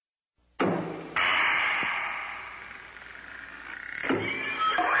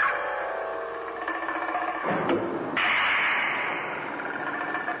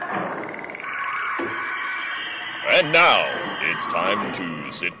And now, it's time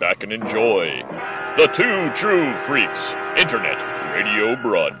to sit back and enjoy the Two True Freaks Internet Radio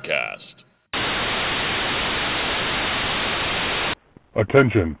Broadcast.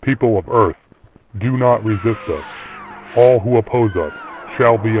 Attention, people of Earth. Do not resist us. All who oppose us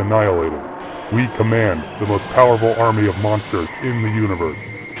shall be annihilated. We command the most powerful army of monsters in the universe.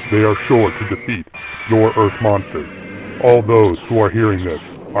 They are sure to defeat your Earth monsters. All those who are hearing this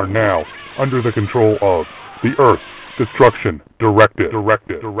are now under the control of the Earth Destruction Directive. Hello,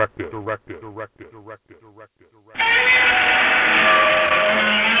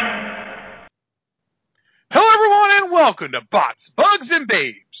 everyone, and welcome to Bots, Bugs, and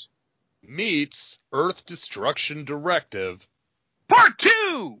Babes meets Earth Destruction Directive Part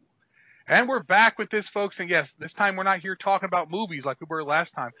 2! And we're back with this, folks, and yes, this time we're not here talking about movies like we were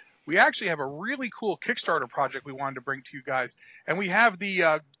last time. We actually have a really cool Kickstarter project we wanted to bring to you guys, and we have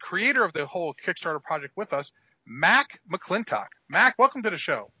the creator of the whole Kickstarter project with us, Mac McClintock. Mac, welcome to the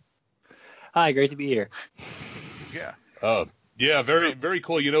show. Hi, great to be here. Yeah. Yeah, very, very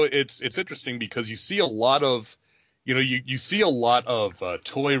cool. You know, it's interesting because you see a lot of, you see a lot of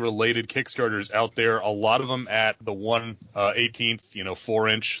toy-related Kickstarters out there. A lot of them at the 1/18th,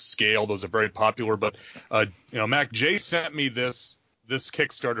 4-inch scale. Those are very popular. But Mac, Jay sent me this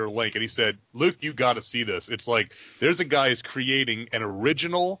Kickstarter link, and he said, "Luke, you got to see this. It's like there's a guy who's creating an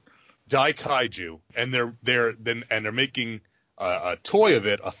original Daikaiju, and they're making a toy of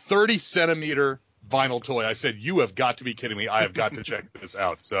it, a 30-centimeter vinyl toy." I said, "You have got to be kidding me! I have got to check this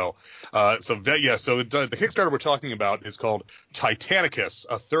out." So the Kickstarter we're talking about is called Titanicus,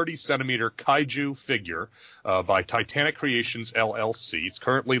 a 30-centimeter kaiju figure by Titanic Creations LLC. It's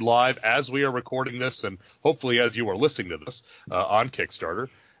currently live as we are recording this, and hopefully as you are listening to this on Kickstarter.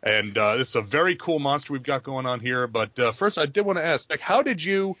 And it's a very cool monster we've got going on here. But first, I did want to ask, how did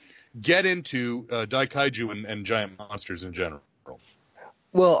you get into Daikaiju and giant monsters in general?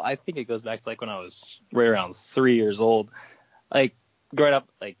 Well, I think it goes back to when I was right around 3 years old. Growing up,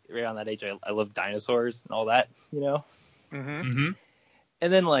 right around that age, I loved dinosaurs and all that, Mm-hmm. Mm-hmm.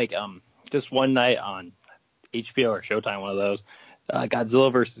 And then just one night on HBO or Showtime, one of those, Godzilla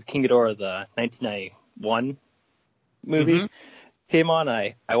vs. King Ghidorah, the 1991 movie, came on.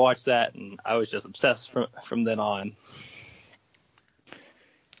 I watched that, and I was just obsessed from then on.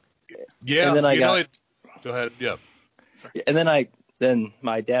 Yeah, and then go ahead. Yeah. And then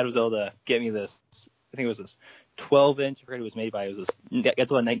my dad was able to get me this, I think it was this 12-inch, I forget who it was made by, it was this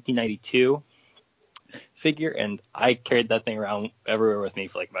Godzilla 1992 figure, and I carried that thing around everywhere with me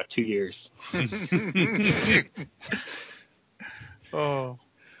for about 2 years. Oh,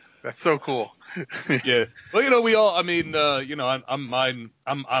 that's so cool. Yeah. Well, we all, I'm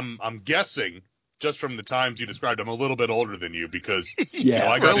guessing just from the times you described, I'm a little bit older than you because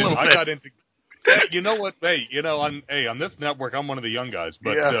I got into you know what? Hey, on this network, I'm one of the young guys,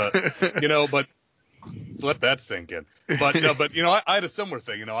 but but let that sink in. But I had a similar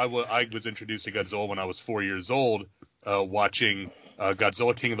thing. I was introduced to Godzilla when I was 4 years old, watching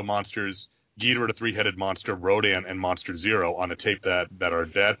Godzilla King of the Monsters, Ghidorah the Three-Headed Monster, Rodan, and Monster Zero on a tape that our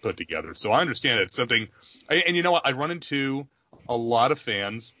dad put together. So I understand it's something. And I run into a lot of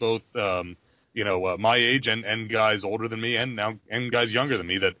fans, both my age and guys older than me, and guys younger than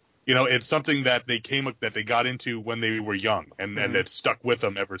me that. It's something that they got into when they were young, and it's stuck with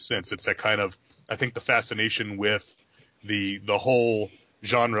them ever since. It's that kind of, I think, the fascination with the whole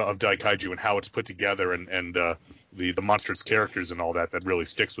genre of Daikaiju and how it's put together, and the monsters' characters and all that really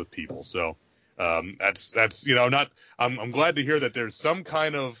sticks with people. So that's I'm glad to hear that there's some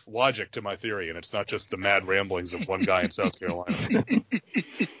kind of logic to my theory, and it's not just the mad ramblings of one guy in South Carolina.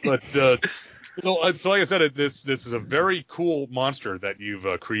 But so like I said, this is a very cool monster that you've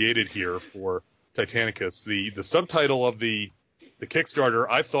created here for Titanicus. The subtitle of the Kickstarter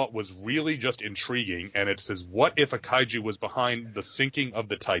I thought was really just intriguing, and it says, "What if a kaiju was behind the sinking of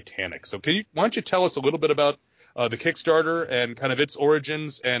the Titanic?" So why don't you tell us a little bit about the Kickstarter and kind of its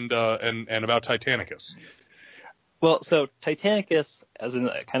origins and about Titanicus? Well, so Titanicus, as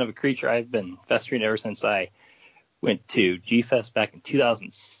a kind of a creature, I've been festering ever since I went to G-Fest back in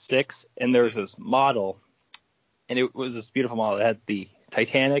 2006, and there was this model, and it was this beautiful model. It had the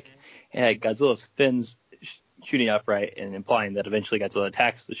Titanic, and it had Godzilla's fins shooting upright and implying that eventually Godzilla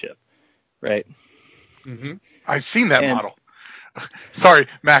attacks the ship, right? Mm-hmm. I've seen that model. Sorry,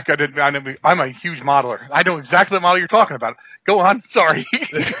 Mac, I'm a huge modeler. I know exactly the model you're talking about. Go on, sorry.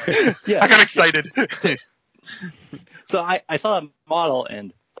 Yeah. I got excited. So I saw that model,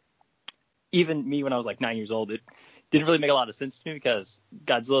 and even me when I was 9 years old, it didn't really make a lot of sense to me because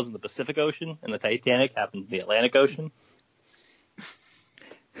Godzilla's in the Pacific Ocean and the Titanic happened in the Atlantic Ocean.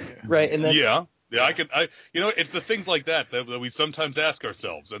 Yeah. Right, and then Yeah, it's the things like that we sometimes ask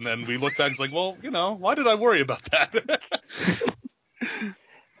ourselves, and then we look back and it's like, well, why did I worry about that?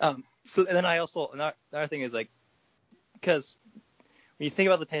 So, and then I also, another thing is, like, because when you think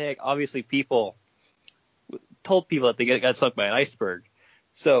about the Titanic, obviously people told people that they got sunk by an iceberg.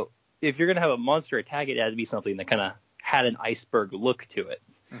 So if you're going to have a monster attack, it had to be something that kind of had an iceberg look to it.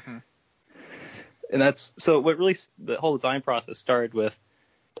 Mm-hmm. And that's, so what really, the whole design process started with,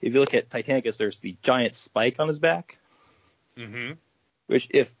 if you look at Titanicus, there's the giant spike on his back, mm-hmm. which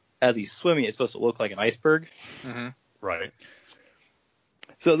as he's swimming, it's supposed to look like an iceberg. Mm-hmm. Right.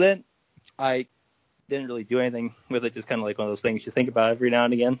 So then I didn't really do anything with it, just kind of like one of those things you think about every now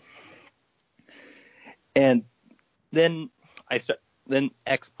and again. And then then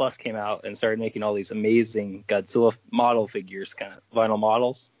X Plus came out and started making all these amazing Godzilla model figures, kind of vinyl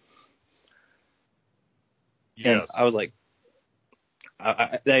models. Yes. And I was like,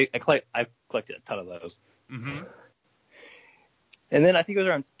 I've collected a ton of those. Mm-hmm. And then I think it was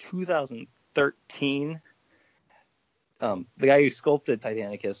around 2013, the guy who sculpted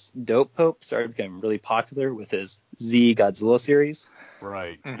Titanicus, Dope Pope, started becoming really popular with his Z Godzilla series.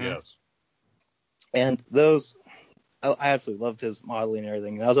 Right. Mm-hmm. Yes. And those, I absolutely loved his modeling and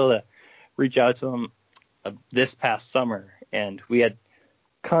everything. And I was able to reach out to him this past summer, and we had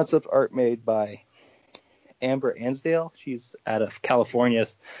concept art made by Amber Ansdale. She's out of California,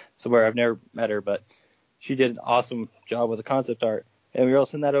 somewhere I've never met her, but she did an awesome job with the concept art. And we were all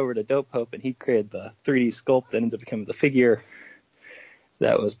sending that over to Dope Pope, and he created the 3D sculpt that ended up becoming the figure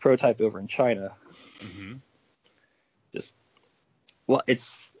that was prototyped over in China. Mm-hmm.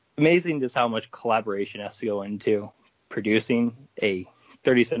 It's amazing just how much collaboration has to go into producing a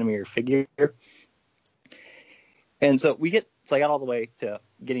 30 centimeter figure. And so I got all the way to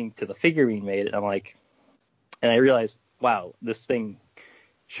getting to the figure being made, and I realized, wow, this thing,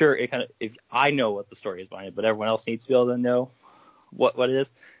 sure, if I know what the story is behind it, but everyone else needs to be able to know what it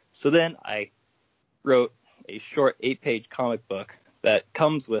is. So then I wrote a short 8-page comic book that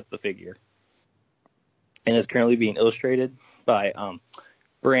comes with the figure and is currently being illustrated by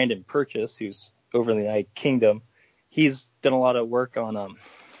Brandon Purchase, who's over in the United Kingdom. He's done a lot of work on I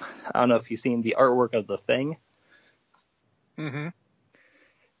don't know if you've seen the artwork of The Thing. Mm-hmm.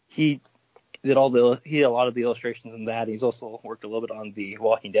 He did a lot of the illustrations in that. He's also worked a little bit on the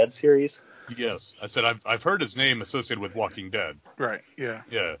Walking Dead series. Yes, I said I've heard his name associated with Walking Dead. Right. Yeah.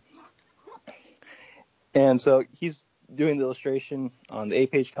 Yeah. And so he's doing the illustration on the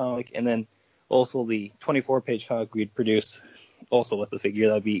 8-page comic, and then also the 24-page comic we'd produce also with the figure.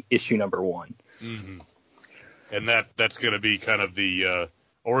 That would be issue number 1. Mm-hmm. And that's going to be kind of the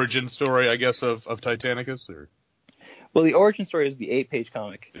origin story, I guess, of Titanicus, or. Well, the origin story is the 8-page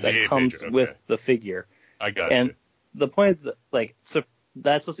comic that comes with the figure. I got and you. The point of so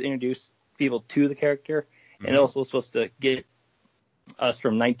that's supposed to introduce people to the character, mm-hmm. and also supposed to get us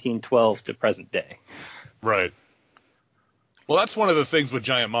from 1912 to present day. Right. Well, that's one of the things with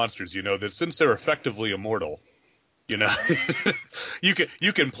giant monsters, that since they're effectively immortal, you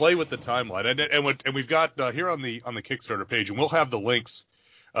can play with the timeline, and we've got here on the Kickstarter page, and we'll have the links.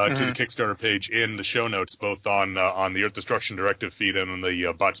 To the Kickstarter page in the show notes, both on the Earth Destruction Directive feed and on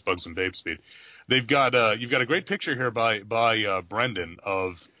the Bots, Bugs, and Babes feed. You've got a great picture here by Brendan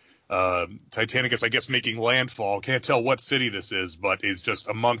of Titanicus, I guess, making landfall. Can't tell what city this is, but is just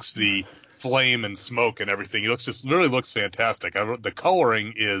amongst the flame and smoke and everything. He literally looks fantastic. The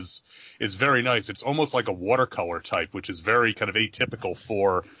coloring is very nice. It's almost like a watercolor type, which is very kind of atypical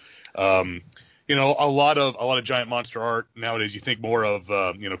for. A lot of giant monster art nowadays. You think more of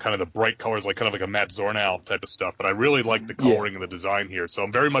kind of the bright colors, kind of like a Matt Zornow type of stuff. But I really like the coloring and the design here, so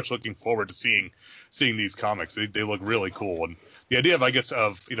I'm very much looking forward to seeing these comics. They look really cool, and the idea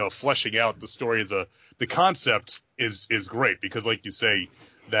of fleshing out the story the concept is great, because like you say,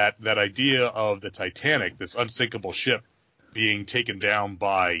 that idea of the Titanic, this unsinkable ship, being taken down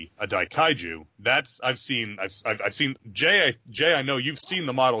by a Daikaiju. I've seen Jay. I know you've seen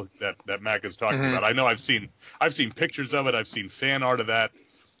the model that Mac is talking about. I know I've seen pictures of it. I've seen fan art of that.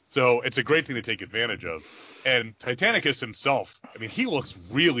 So it's a great thing to take advantage of. And Titanicus himself, he looks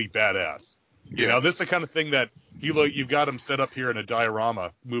really badass. Yeah. This is the kind of thing that you've got him set up here in a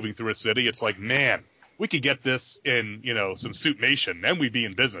diorama moving through a city. It's like, man, we could get this in, some Suitmation, then we'd be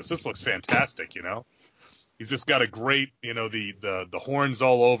in business. This looks fantastic, He's just got a great, the horns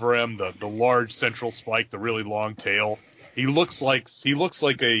all over him, the large central spike, the really long tail. He looks like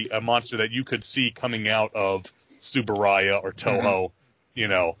a monster that you could see coming out of Tsuburaya or Toho,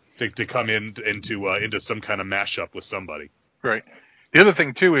 to come into some kind of mashup with somebody. Right. The other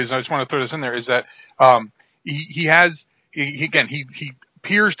thing too is, I just want to throw this in there, is that he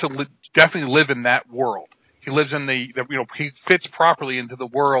appears to definitely live in that world. He lives in the he fits properly into the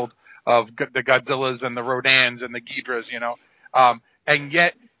world of the Godzillas and the Rodans and the Ghidras, and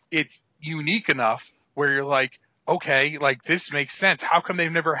yet it's unique enough where you're like, okay, like this makes sense. How come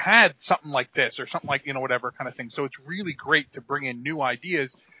they've never had something like this or something like, whatever kind of thing. So it's really great to bring in new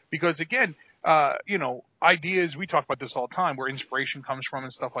ideas because again, ideas, we talk about this all the time, where inspiration comes from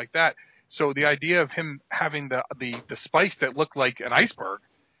and stuff like that. So the idea of him having the spice that looked like an iceberg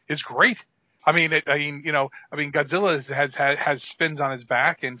is great. Godzilla has fins on his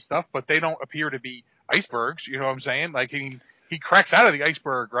back and stuff, but they don't appear to be icebergs. You know what I'm saying? Like he cracks out of the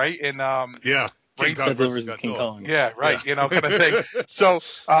iceberg, right? And King Kong versus King Kong. Yeah, right. Yeah. Kind of thing. So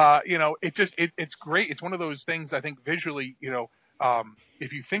it's great. It's one of those things I think visually,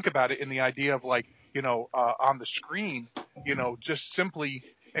 if you think about it in the idea of like, on the screen, just simply,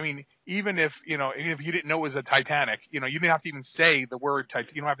 even if you didn't know it was a Titanic, you didn't have to even say the word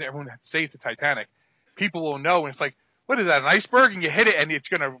Titanic. You don't have to everyone say it's a Titanic. People will know, and it's like, what is that, an iceberg? And you hit it, and it's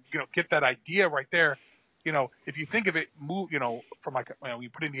gonna, get that idea right there. If you think of it, from like, you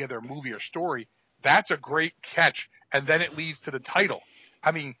putting together a movie or story, that's a great catch, and then it leads to the title.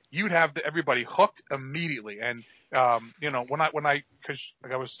 You'd have everybody hooked immediately. And because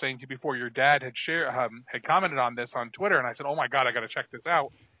like I was saying to you before, your dad had had commented on this on Twitter, and I said, oh my God, I got to check this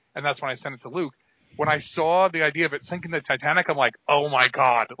out. And that's when I sent it to Luke. When I saw the idea of it sinking the Titanic, I'm like, oh my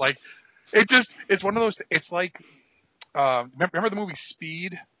God, like it's one of those. It's like, remember the movie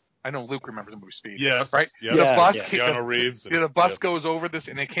Speed? I know Luke remembers the movie Speed. Yes. Right? Yes. The bus, Keanu Reeves. The bus goes over this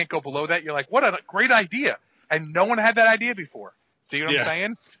and they can't go below that. You're like, what a great idea. And no one had that idea before. See what I'm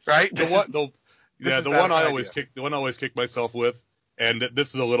saying? Right? The one I always kick myself with, and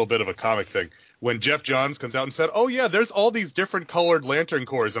this is a little bit of a comic thing. When Jeff Johns comes out and said, oh yeah, there's all these different colored lantern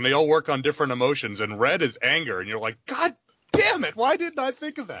cores and they all work on different emotions, and red is anger, and you're like, God damn it, why didn't I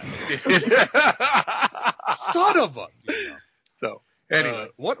think of that? Son of a So anyway,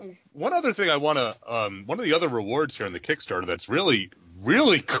 one other thing I want to one of the other rewards here in the Kickstarter that's really,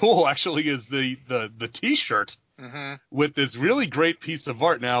 really cool actually is the T-shirt with this really great piece of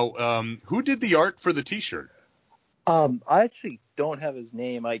art. Now, who did the art for the T-shirt? I actually don't have his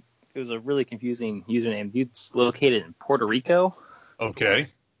name. It was a really confusing username. He's located in Puerto Rico. Okay.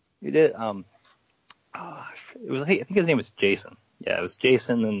 He did. I think his name was Jason. Yeah, it was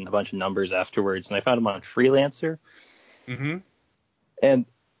Jason and a bunch of numbers afterwards, and I found him on Freelancer. Mm-hmm. And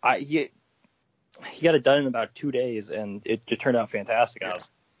he got it done in about 2 days, and it just turned out fantastic.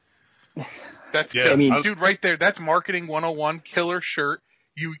 That's dude, right there. That's marketing 101, killer shirt.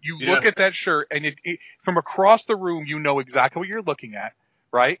 You look at that shirt, and it from across the room, you know exactly what you're looking at,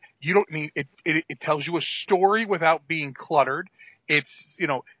 right? You don't mean it tells you a story without being cluttered. It's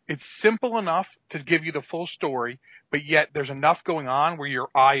it's simple enough to give you the full story, but yet there's enough going on where your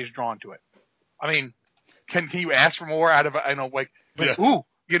eye is drawn to it. Can you ask for more out of ooh,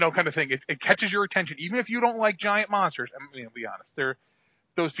 kind of thing. It catches your attention, even if you don't like giant monsters. I'll be honest,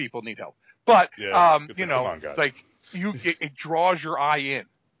 those people need help. But come on, guys. like it draws your eye in,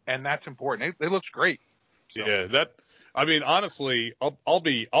 and that's important. It looks great. So. Yeah, honestly, I'll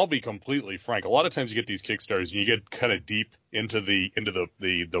be completely frank. A lot of times you get these Kickstarters and you get kind of deep into the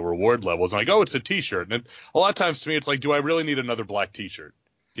reward levels, and I go, it's a T-shirt, and a lot of times to me it's like, do I really need another black T-shirt?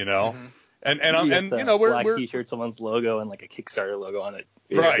 Mm-hmm. Black T-shirt, someone's logo, and like a Kickstarter logo on it.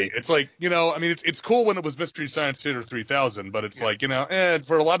 Basically. Right. It's like, it's cool when it was Mystery Science Theater 3000, but it's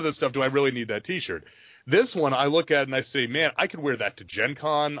for a lot of this stuff, do I really need that T-shirt? This one I look at and I say, man, I can wear that to Gen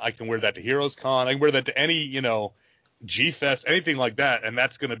Con, I can wear that to Heroes Con, I can wear that to any, G-Fest, anything like that, and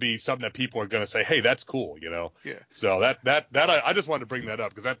that's going to be something that people are going to say, hey, that's cool, Yeah. So that I just wanted to bring that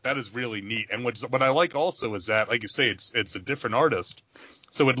up because that is really neat. And what I like also is that, like you say, it's a different artist.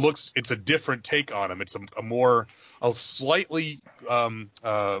 So it's a different take on him. It's a slightly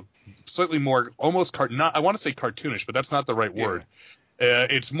more almost I want to say cartoonish, but that's not the right word.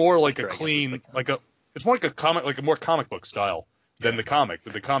 It's more like a clean, it's more like a comic, like a more comic book style than the comic.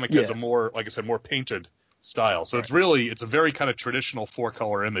 But the comic has a more, like I said, more painted style. So it's a very kind of traditional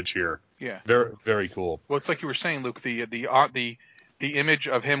 4-color image here. Yeah. Very, very cool. Well, it's like you were saying, Luke, the image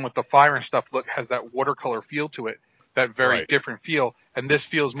of him with the fire and stuff has that watercolor feel to it. That very different feel, and this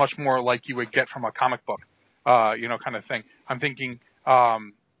feels much more like you would get from a comic book, kind of thing. I'm thinking,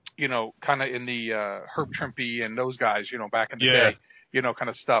 kind of in the Herb Trimpe and those guys, back in the day, kind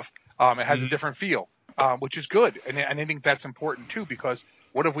of stuff. It has a different feel, which is good, and I think that's important too, because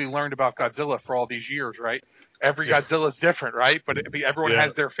what have we learned about Godzilla for all these years, right? Every Godzilla is different, right? But everyone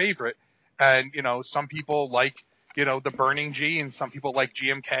has their favorite, and some people like. The Burning G, and some people like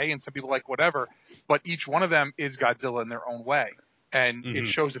GMK, and some people like whatever, but each one of them is Godzilla in their own way. and it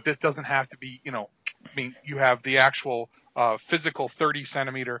shows that this doesn't have to be, I mean, you have the actual physical 30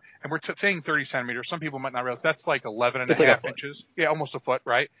 centimeter, and we're saying 30 centimeters. Some people might not realize that's like 11 and a half inches. Yeah, almost a foot,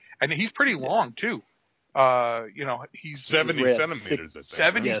 right? And he's pretty long too. He's 70 centimeters.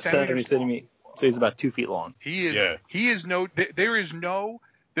 70 centimeters. So he's about 2 feet long. He is. Yeah. He is no. There is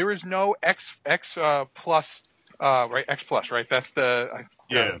no X plus. Right, X plus, right? That's the.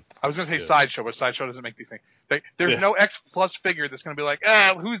 I was going to say Sideshow, but Sideshow doesn't make these things. There's no X plus figure that's going to be like,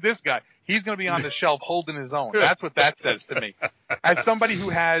 who's this guy? He's going to be on the shelf holding his own. That's what that says to me. As somebody who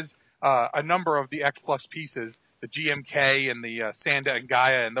has a number of the X plus pieces, the GMK and the Sanda and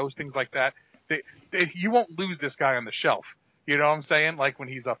Gaia and those things like that, you won't lose this guy on the shelf. You know what I'm saying? Like when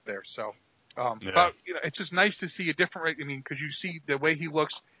he's up there. So, but it's just nice to see a different. I mean, because you see the way he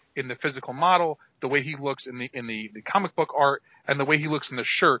looks in the physical model, the way he looks in the comic book art, and the way he looks in the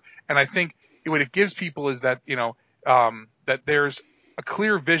shirt. And I think what it gives people is that, that there's a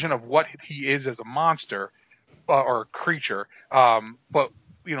clear vision of what he is as a monster or creature. But,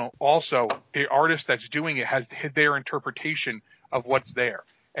 also the artist that's doing it has their interpretation of what's there.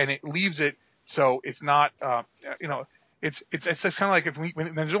 And it leaves it so it's not, it's kind of like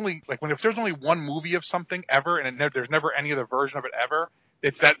if there's only one movie of something ever and there's never any other version of it ever,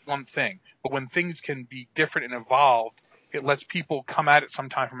 it's that one thing. But when things can be different and evolved, it lets people come at it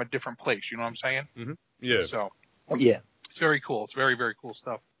sometime from a different place. You know what I'm saying? Mm-hmm. Yeah. So, yeah, it's very cool. It's very, very cool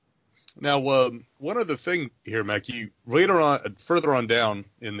stuff. Now, one other thing here, Mac, you further on down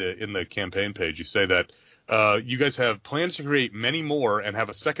in the campaign page, you say that you guys have plans to create many more and have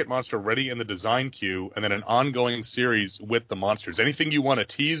a second monster ready in the design queue, and then an ongoing series with the monsters. Anything you want to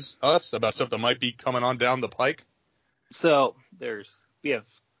tease us about stuff that might be coming on down the pike? So we have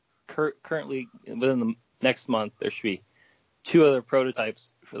currently within the next month there should be 2 other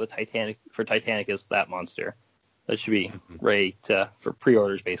prototypes for Titanicus, that monster that should be ready for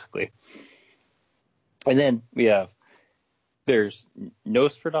pre-orders basically. And then there's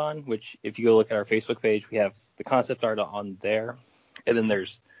Nostradon, which if you go look at our Facebook page, we have the concept art on there. And then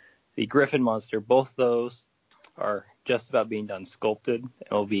there's the Griffin monster. Both those are just about being done sculpted.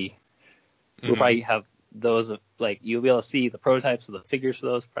 We'll probably have those, you'll be able to see the prototypes of the figures for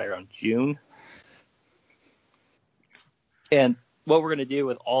those probably around June. And what we're going to do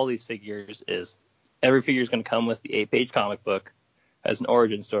with all these figures is every figure is going to come with the 8-page comic book as an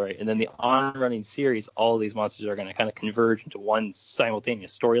origin story, and then the on-running series, all of these monsters are going to kind of converge into one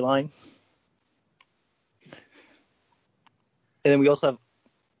simultaneous storyline. And then we also have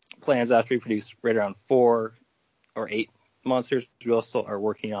plans after we produce right around 4 or 8 monsters. We also are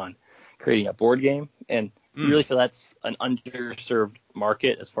working on creating a board game, and we really feel that's an underserved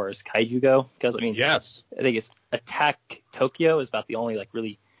market as far as kaiju go. Because yes, I think it's Attack Tokyo is about the only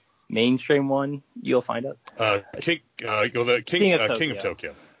really mainstream one you'll find out. King of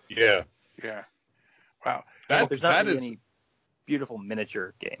Tokyo. Yeah. Yeah. Wow. There's not really any beautiful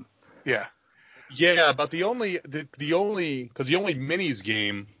miniature game. Yeah. Yeah, but the only minis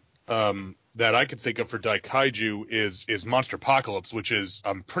game that I could think of for Daikaiju is Monsterpocalypse, which is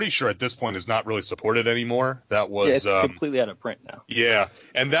I'm pretty sure at this point is not really supported anymore. That was it's completely out of print now. Yeah,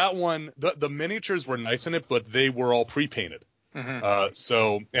 and that one the miniatures were nice in it, but they were all pre-painted. Mm-hmm.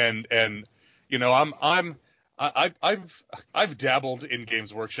 I've dabbled in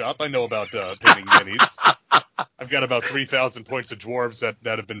Games Workshop. I know about painting minis. I've got about 3,000 points of dwarves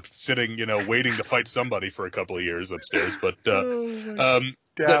that have been sitting, waiting to fight somebody for a couple of years upstairs. But I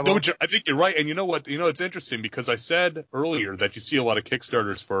think you're right. And you know what? It's interesting because I said earlier that you see a lot of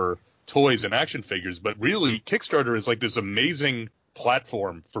Kickstarters for toys and action figures, but really Kickstarter is like this amazing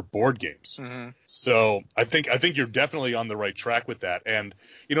platform for board games. Mm-hmm. So I think you're definitely on the right track with that. And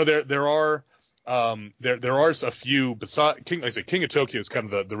there are a few besides King of Tokyo is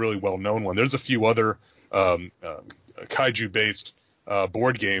kind of the really well known one. There's a few other kaiju based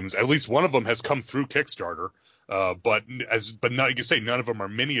board games. At least one of them has come through Kickstarter. But not, you can say none of them are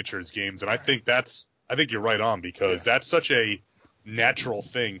miniatures games. And I think you're right on because that's such a natural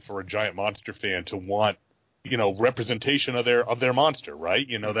thing for a giant monster fan to want, representation of their monster, right?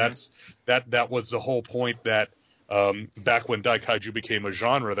 That was the whole point that back when Daikaiju became a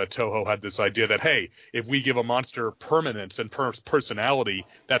genre, that Toho had this idea that, hey, if we give a monster permanence and personality,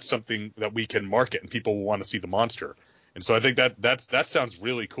 that's something that we can market and people will want to see the monster. And so I think that sounds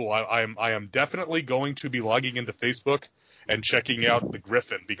really cool. I am definitely going to be logging into Facebook and checking out the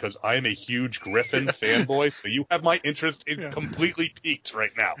Griffin because I am a huge Griffin fanboy. So you have my interest completely peaked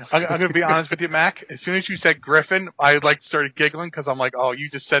right now. I'm going to be honest with you, Mac. As soon as you said Griffin, I started giggling because I'm like, oh, you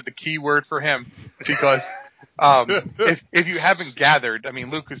just said the key word for him because if you haven't gathered, I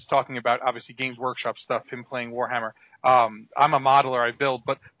mean, Luke is talking about obviously Games Workshop stuff, him playing Warhammer. I'm a modeler, I build,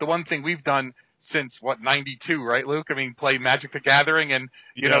 but the one thing we've done since 92, right, Luke? I mean, play Magic the Gathering and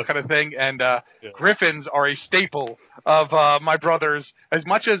you know, kind of thing. And Griffins are a staple of my brothers. As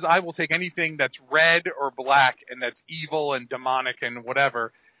much as I will take anything that's red or black and that's evil and demonic and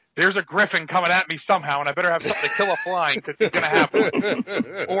whatever, there's a Griffin coming at me somehow, and I better have something to kill a flying because it's going to happen.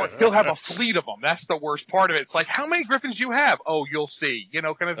 Or he'll have a fleet of them. That's the worst part of it. It's like, how many Griffins you have? Oh, you'll see, you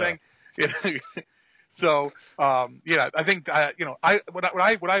know, kind of thing. So, I think, what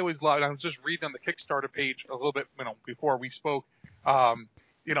I always love, and I was just reading on the Kickstarter page a little bit, you know, before we spoke,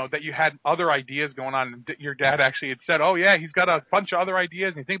 that you had other ideas going on. And your dad actually had said, oh yeah, he's got a bunch of other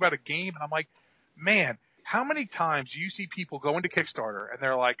ideas, and you think about a game, and I'm like, man, how many times do you see people go into Kickstarter and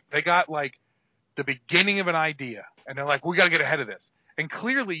they're like, they got like the beginning of an idea and they're like, we got to get ahead of this. And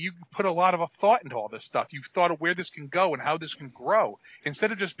clearly you put a lot of a thought into all this stuff. You've thought of where this can go and how this can grow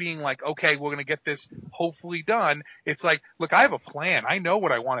instead of just being like, okay, we're going to get this hopefully done. It's like, look, I have a plan. I know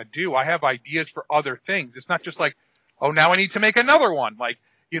what I want to do. I have ideas for other things. It's not just like, oh, now I need to make another one. Like,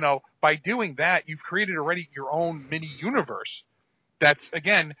 you know, by doing that, you've created already your own mini universe that's,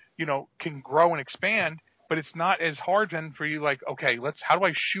 again, you know, can grow and expand. But it's not as hard then for you, like, okay, how do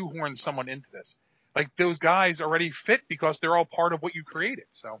I shoehorn someone into this? Like, those guys already fit because they're all part of what you created.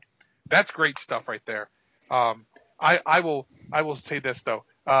 So that's great stuff right there. I will say this though,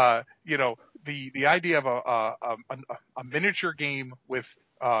 the idea of a miniature game with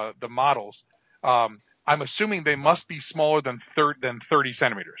the models. I'm assuming they must be smaller than 30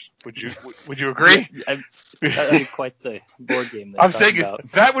 centimeters. Would you agree? That'd be quite the board game. I'm saying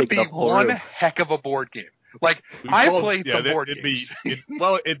that would be one heck of a board game. Like, I played some board games.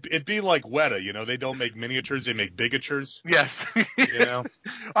 It'd be like Weta, you know, they don't make miniatures, they make bigatures. Yes. You know?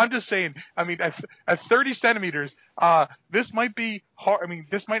 I'm just saying, I mean, at 30 centimeters, this might be hard. I mean,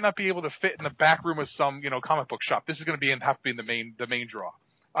 this might not be able to fit in the back room of some, you know, comic book shop. This is going to have to be in the main draw.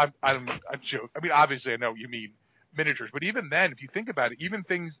 I'm joking. I mean, obviously I know you mean miniatures, but even then, if you think about it, even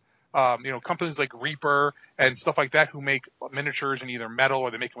things, companies like Reaper and stuff like that who make miniatures in either metal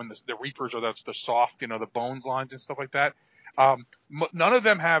or they make them in the Reapers or the soft, you know, the bones lines and stuff like that. None of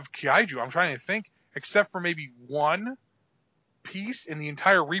them have Kaiju. I'm trying to think, except for maybe one piece in the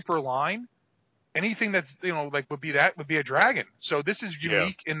entire Reaper line. Anything that's, you know, like would be a dragon. So this is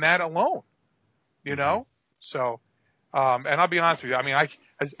unique in that alone, you know? So, and I'll be honest with you. I mean,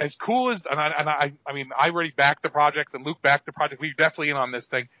 as cool as, I mean, I already backed the project and Luke backed the project. We're definitely in on this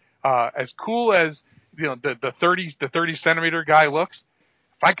thing. As cool as, you know, the 30 centimeter guy looks,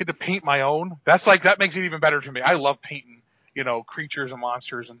 if I could paint my own, that makes it even better to me. I love painting, you know, creatures and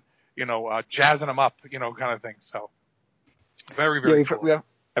monsters and, you know, jazzing them up, you know, kind of thing. So very, very cool.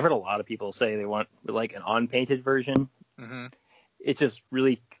 I've heard a lot of people say they want like an unpainted version. Mm-hmm. It's just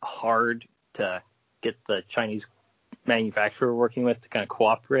really hard to get the Chinese manufacturer we're working with to kind of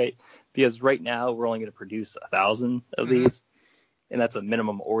cooperate, because right now we're only going to produce 1,000 of these, and that's a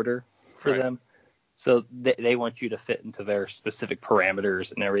minimum order for them. So they want you to fit into their specific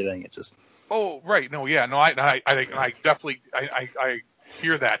parameters and everything. It's just I definitely I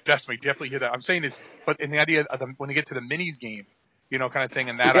hear that. Definitely hear that. I'm saying is, but in the idea of when you get to the minis game, you know, kind of thing,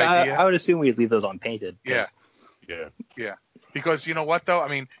 and that idea, I would assume we'd leave those unpainted. Yeah. Because you know what though, I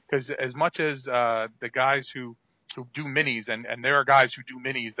mean, because as much as the guys who do minis, and there are guys who do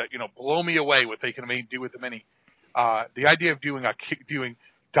minis that, you know, blow me away what they can do with the mini. The idea of doing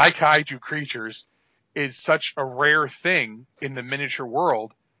Daikaiju creatures is such a rare thing in the miniature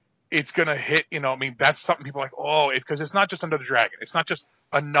world. It's going to hit, you know, I mean, that's something people are like, because it's not just another dragon. It's not just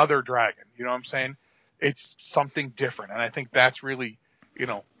another dragon. You know what I'm saying? It's something different. And I think that's really, you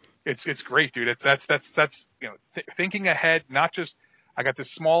know, it's great, dude. That's you know, thinking ahead, not just, I got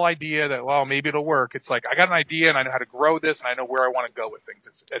this small idea that, well, maybe it'll work. It's like, I got an idea and I know how to grow this and I know where I want to go with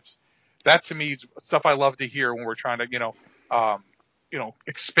things. It's that to me is stuff I love to hear when we're trying to, you know,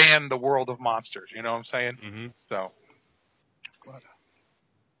 expand the world of monsters. You know what I'm saying? Mm-hmm. So.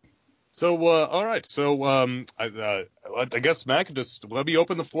 All right. So, I guess, Mac, just let me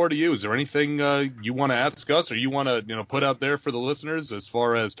open the floor to you. Is there anything you want to ask us or you want to, you know, put out there for the listeners as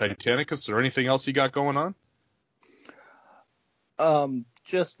far as Titanicus or anything else you got going on?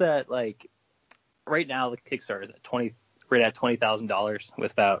 Just that, like, right now the Kickstarter is at $20,000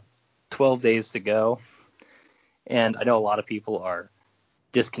 with about 12 days to go. And I know a lot of people are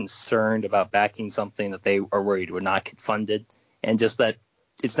just concerned about backing something that they are worried would not get funded. And just that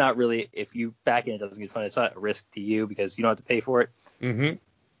it's not really, if you back it, it doesn't get funded, it's not a risk to you because you don't have to pay for it. Mm-hmm.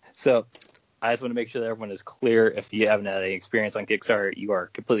 So I just want to make sure that everyone is clear. If you haven't had any experience on Kickstarter, you are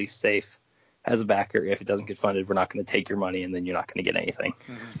completely safe as a backer, if it doesn't get funded, we're not going to take your money, and then you're not going to get anything.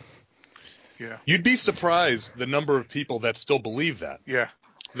 Mm-hmm. Yeah. You'd be surprised the number of people that still believe that. Yeah.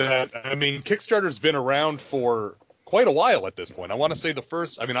 Kickstarter's been around for quite a while at this point. I want to say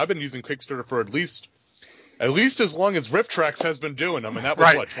I've been using Kickstarter for at least as long as RiffTrax has been doing them, and that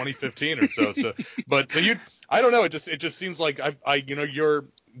was right. 2015 or so. I don't know. It just seems like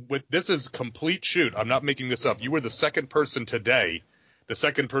this is complete shoot. I'm not making this up. You were the second person today, the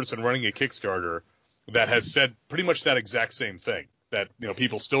second person running a Kickstarter that has said pretty much that exact same thing. That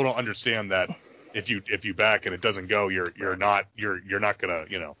people still don't understand that if you back and it doesn't go, you're not gonna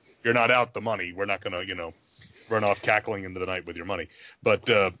you're not out the money. We're not gonna run off cackling into the night with your money. But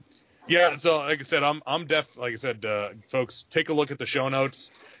yeah, so like I said, folks, take a look at the show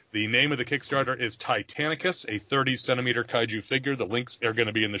notes. The name of the Kickstarter is Titanicus, a 30-centimeter kaiju figure. The links are going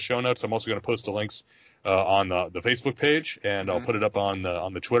to be in the show notes. I'm also going to post the links on the Facebook page, and I'll put it up on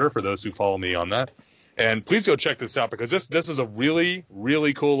the Twitter for those who follow me on that. And please go check this out, because this is a really,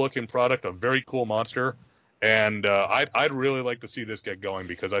 really cool looking product, a very cool monster. And I'd really like to see this get going,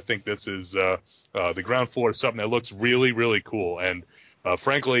 because I think this is the ground floor of something that looks really, really cool. And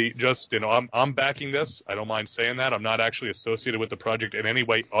frankly, just I'm backing this. I don't mind saying that. I'm not actually associated with the project in any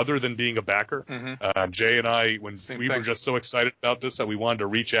way other than being a backer. Mm-hmm. Jay and I, when we were just so excited about this, that we wanted to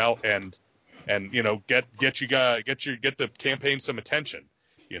reach out and get the campaign some attention.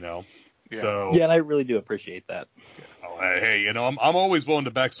 Yeah. So, yeah, and I really do appreciate that. Hey, I'm always willing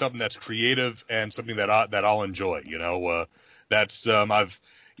to back something that's creative and something that I'll enjoy. That's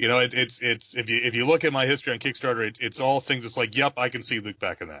it's if you look at my history on Kickstarter, it's all things. It's like, yep, I can see Luke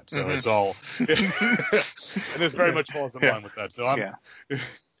back in that. So It's all, and this very much falls in line with that. So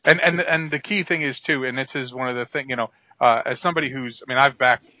And the key thing is too, and this is one of the things, as somebody who's, I've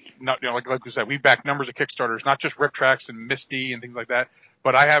backed, like we said, we backed numbers of Kickstarters, not just RiffTrax and Misty and things like that,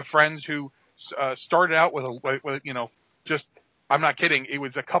 but I have friends who started out with I'm not kidding, it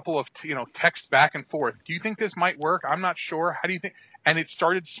was a couple of texts back and forth. Do you think this might work? I'm not sure. How do you think? And it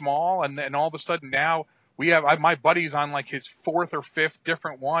started small, and then all of a sudden now my buddy's on like his fourth or fifth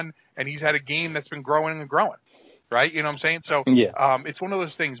different one, and he's had a game that's been growing and growing. Right? You know what I'm saying? So it's one of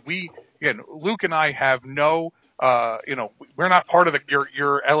those things. Luke and I have no, we're not part of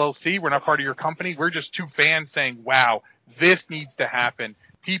your LLC. We're not part of your company. We're just two fans saying, wow, this needs to happen.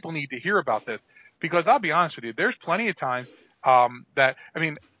 People need to hear about this. Because I'll be honest with you, there's plenty of times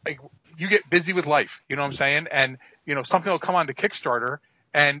you get busy with life. You know what I'm saying? And, something will come onto Kickstarter.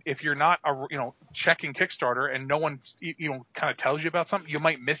 And if you're not, checking Kickstarter and no one, kind of tells you about something, you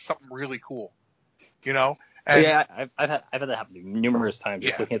might miss something really cool. And, I've had that happen numerous times.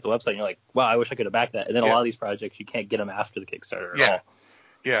 Just looking at the website, and you're like, "Wow, I wish I could have backed that." And then a lot of these projects, you can't get them after the Kickstarter at all.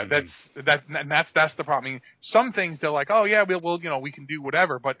 Yeah, that's the problem. Some things they're like, "Oh yeah, we'll we can do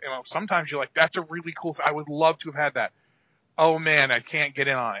whatever," but sometimes you're like, "That's a really cool. I would love to have had that." Oh man, I can't get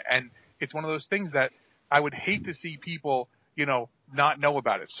in on it, and it's one of those things that I would hate to see people, not know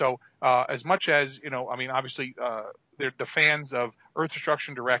about it. So as much as obviously they're the fans of Earth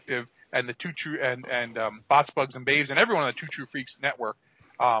Destruction Directive and the Two True and Bots, Bugs, and Babes and everyone on the Two True Freaks network.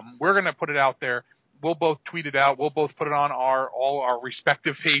 We're going to put it out there. We'll both tweet it out. We'll both put it on all our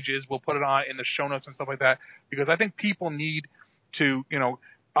respective pages. We'll put it on in the show notes and stuff like that, because I think people need to,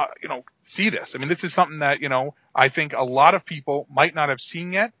 see this. This is something that, I think a lot of people might not have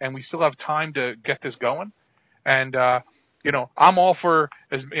seen yet, and we still have time to get this going. And, I'm all for,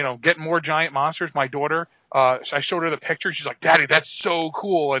 getting more giant monsters. My daughter, I showed her the picture. She's like, "Daddy, that's so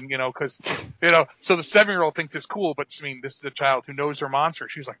cool." And, so the 7-year-old thinks it's cool, but this is a child who knows her monster.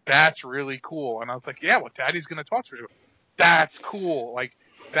 She's like, "That's really cool." And I was like, "Yeah, well, Daddy's going to talk to her." She goes, "That's cool." Like,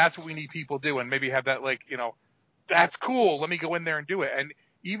 that's what we need people to do. And maybe have that, that's cool. Let me go in there and do it. And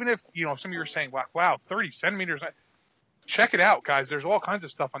even if, some of you are saying, wow, 30 centimeters, check it out, guys. There's all kinds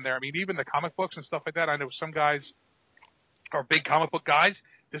of stuff on there. Even the comic books and stuff like that. I know some guys are big comic book guys.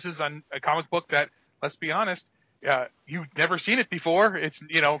 This is a comic book that, let's be honest, you've never seen it before. It's,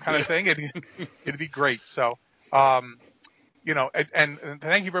 kind of thing. It'd be great. So, and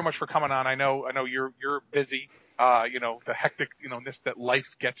thank you very much for coming on. I know you're busy, the hectic, that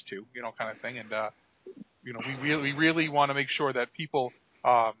life gets to, kind of thing. And, we really want to make sure that people,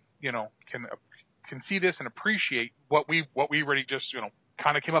 can see this and appreciate what we already just,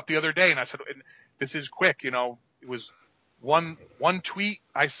 kind of came up the other day. And I said, this is quick, it was one tweet.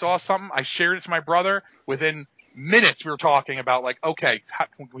 I saw something. I shared it to my brother. Within minutes, we were talking about okay,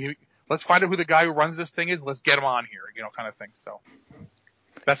 let's find out who the guy who runs this thing is. Let's get him on here, kind of thing. So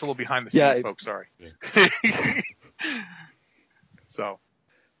that's a little behind the scenes, folks. Sorry. Yeah. So.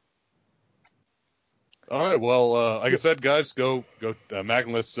 All right. Well, like I said, guys, go, Mac.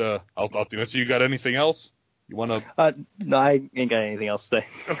 Unless unless you got anything else you want to. No, I ain't got anything else to say.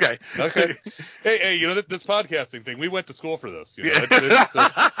 Okay. Hey, this podcasting thing. We went to school for this. Yeah.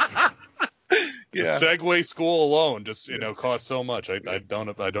 The Segway school alone just costs so much. I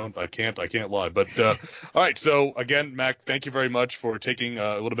can't lie. But all right. So again, Mac, thank you very much for taking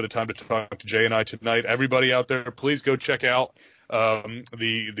a little bit of time to talk to Jay and I tonight. Everybody out there, please go check out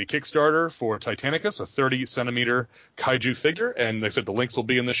the Kickstarter for Titanicus, a 30-centimeter kaiju figure, and like I said, the links will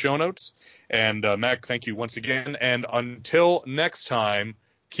be in the show notes. And Mac, thank you once again. And until next time,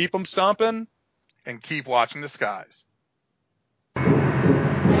 keep 'em stomping and keep watching the skies.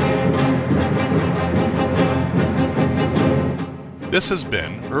 This has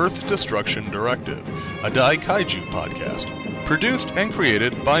been Earth Destruction Directive, a Dai Kaiju podcast, produced and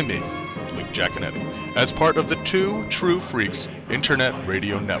created by me, Luke Giaconetti, as part of the Two True Freaks Internet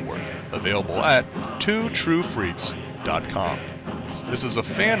Radio Network, available at twotruefreaks.com. This is a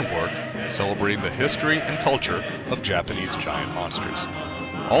fan work celebrating the history and culture of Japanese giant monsters.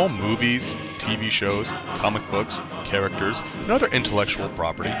 All movies, TV shows, comic books, characters, and other intellectual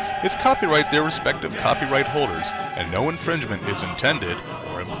property is copyright their respective copyright holders, and no infringement is intended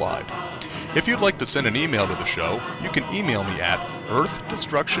or implied. If you'd like to send an email to the show, you can email me at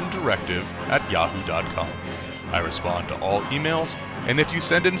earthdestructiondirective@yahoo.com. I respond to all emails, and if you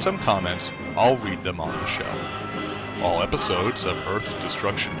send in some comments, I'll read them on the show. All episodes of Earth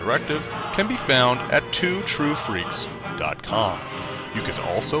Destruction Directive can be found at twotruefreaks.com. You can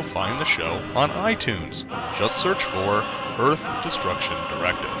also find the show on iTunes. Just search for Earth Destruction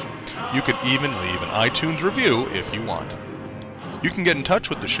Directive. You can even leave an iTunes review if you want. You can get in touch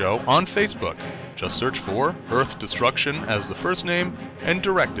with the show on Facebook. Just search for Earth Destruction as the first name and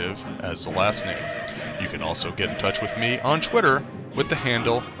Directive as the last name. You can also get in touch with me on Twitter with the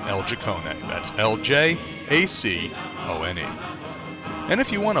handle Ljacone. That's Ljacone. And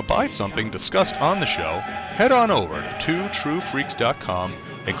if you want to buy something discussed on the show, head on over to twotruefreaks.com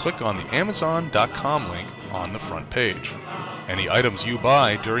and click on the Amazon.com link on the front page. Any items you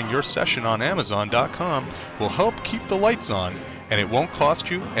buy during your session on Amazon.com will help keep the lights on, and it won't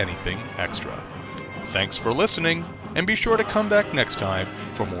cost you anything extra. Thanks for listening, and be sure to come back next time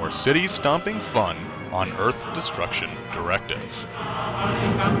for more city-stomping fun on Earth Destruction Directive.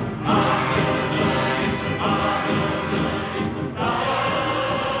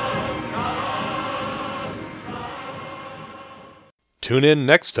 Tune in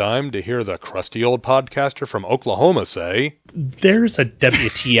next time to hear the crusty old podcaster from Oklahoma say, "There's a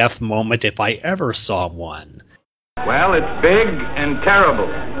WTF moment if I ever saw one." Well, it's big and terrible.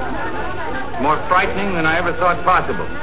 More frightening than I ever thought possible.